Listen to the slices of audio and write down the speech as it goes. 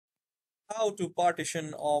How to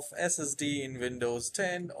partition off SSD in Windows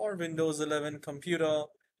 10 or Windows 11 computer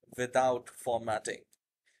without formatting.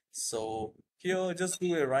 So here just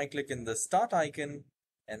do a right click in the start icon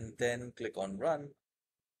and then click on run.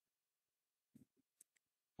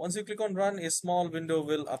 Once you click on run, a small window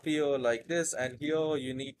will appear like this, and here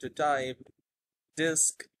you need to type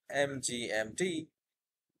disk mgmt.msc.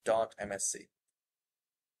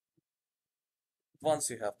 Once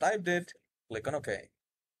you have typed it, click on OK.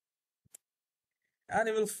 And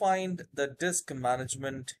you will find the disk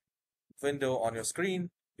management window on your screen.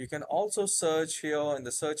 You can also search here in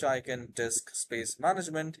the search icon disk space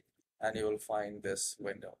management and you will find this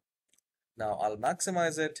window. Now I'll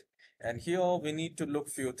maximize it, and here we need to look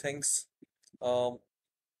few things.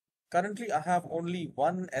 Currently I have only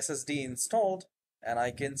one SSD installed and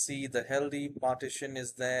I can see the healthy partition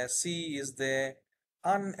is there, C is there,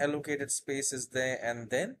 unallocated space is there, and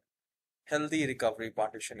then healthy recovery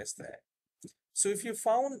partition is there. So if you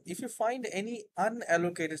find any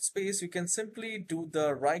unallocated space, you can simply do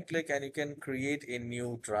the right click and you can create a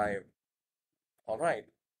new drive. All right.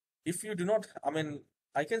 If you do not,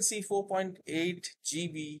 I can see 4.8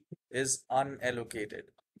 GB is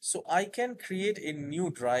unallocated. So I can create a new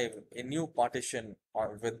drive, a new partition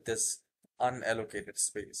with this unallocated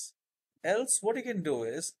space. Else, what you can do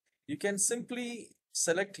is you can simply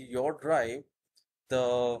select your drive,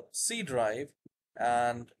 the C drive,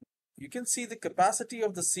 and you can see the capacity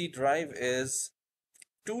of the C drive is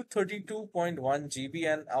 232.1 GB,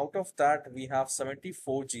 and out of that we have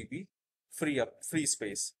 74 GB free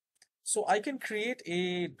space. So I can create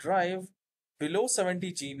a drive below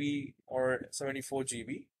 70 GB or 74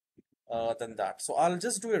 GB than that. So I'll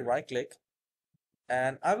just do a right click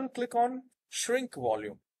and I will click on shrink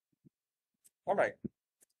volume. All right.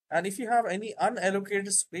 And if you have any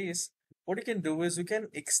unallocated space, what you can do is you can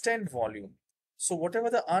extend volume. So whatever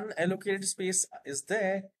the unallocated space is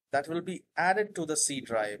there, that will be added to the C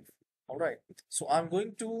drive. All right. So I'm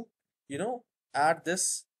going to, add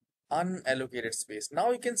this unallocated space.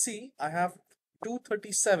 Now you can see I have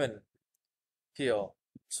 237 here.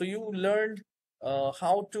 So you learned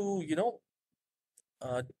how to,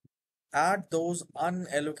 add those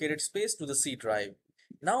unallocated space to the C drive.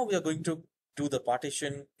 Now we are going to do the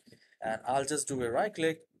partition, and I'll just do a right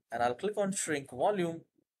click and I'll click on shrink volume.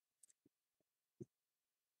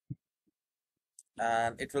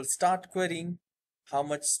 And it will start querying how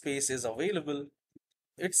much space is available.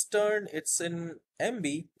 It's in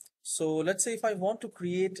MB. So let's say if I want to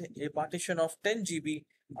create a partition of 10 GB,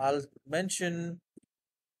 I'll mention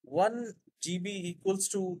 1 GB equals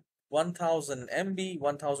to 1000 MB,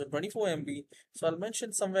 1024 MB. So I'll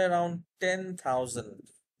mention somewhere around 10,000.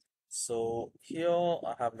 So here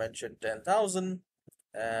I have mentioned 10,000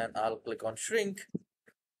 and I'll click on shrink.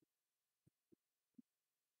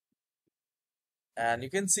 And you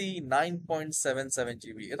can see 9.77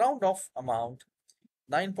 GB, round off amount,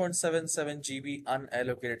 9.77 GB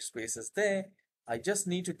unallocated space is there. I just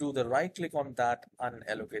need to do the right click on that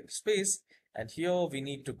unallocated space, and here we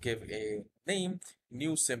need to give a name,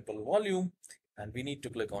 new simple volume, and we need to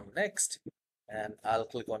click on next, and I'll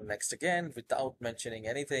click on next again without mentioning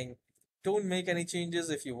anything. Don't make any changes.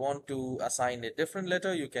 If you want to assign a different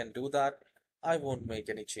letter, you can do that. I won't make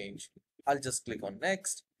any change. I'll just click on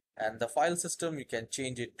next. And the file system, you can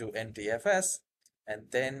change it to NTFS,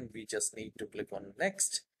 and then we just need to click on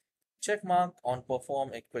next, check mark on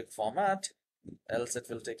perform a quick format, else it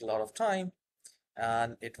will take a lot of time,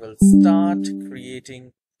 and it will start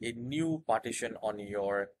creating a new partition on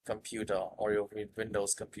your computer or your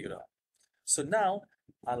Windows computer. So now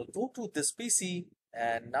I'll go to this PC,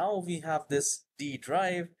 and now we have this D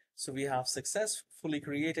drive. So we have successfully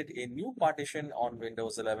created a new partition on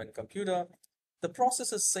Windows 11 computer. The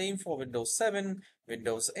process is same for Windows 7,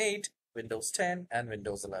 Windows 8, Windows 10, and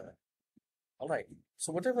Windows 11. All right.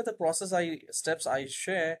 So whatever the steps I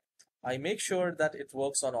share, I make sure that it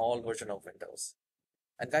works on all version of Windows.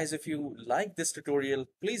 And guys, if you like this tutorial,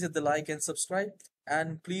 please hit the like and subscribe.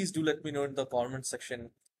 And please do let me know in the comment section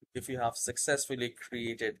if you have successfully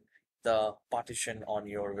created the partition on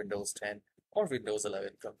your Windows 10 or Windows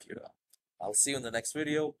 11 computer. I'll see you in the next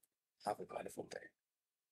video. Have a wonderful day.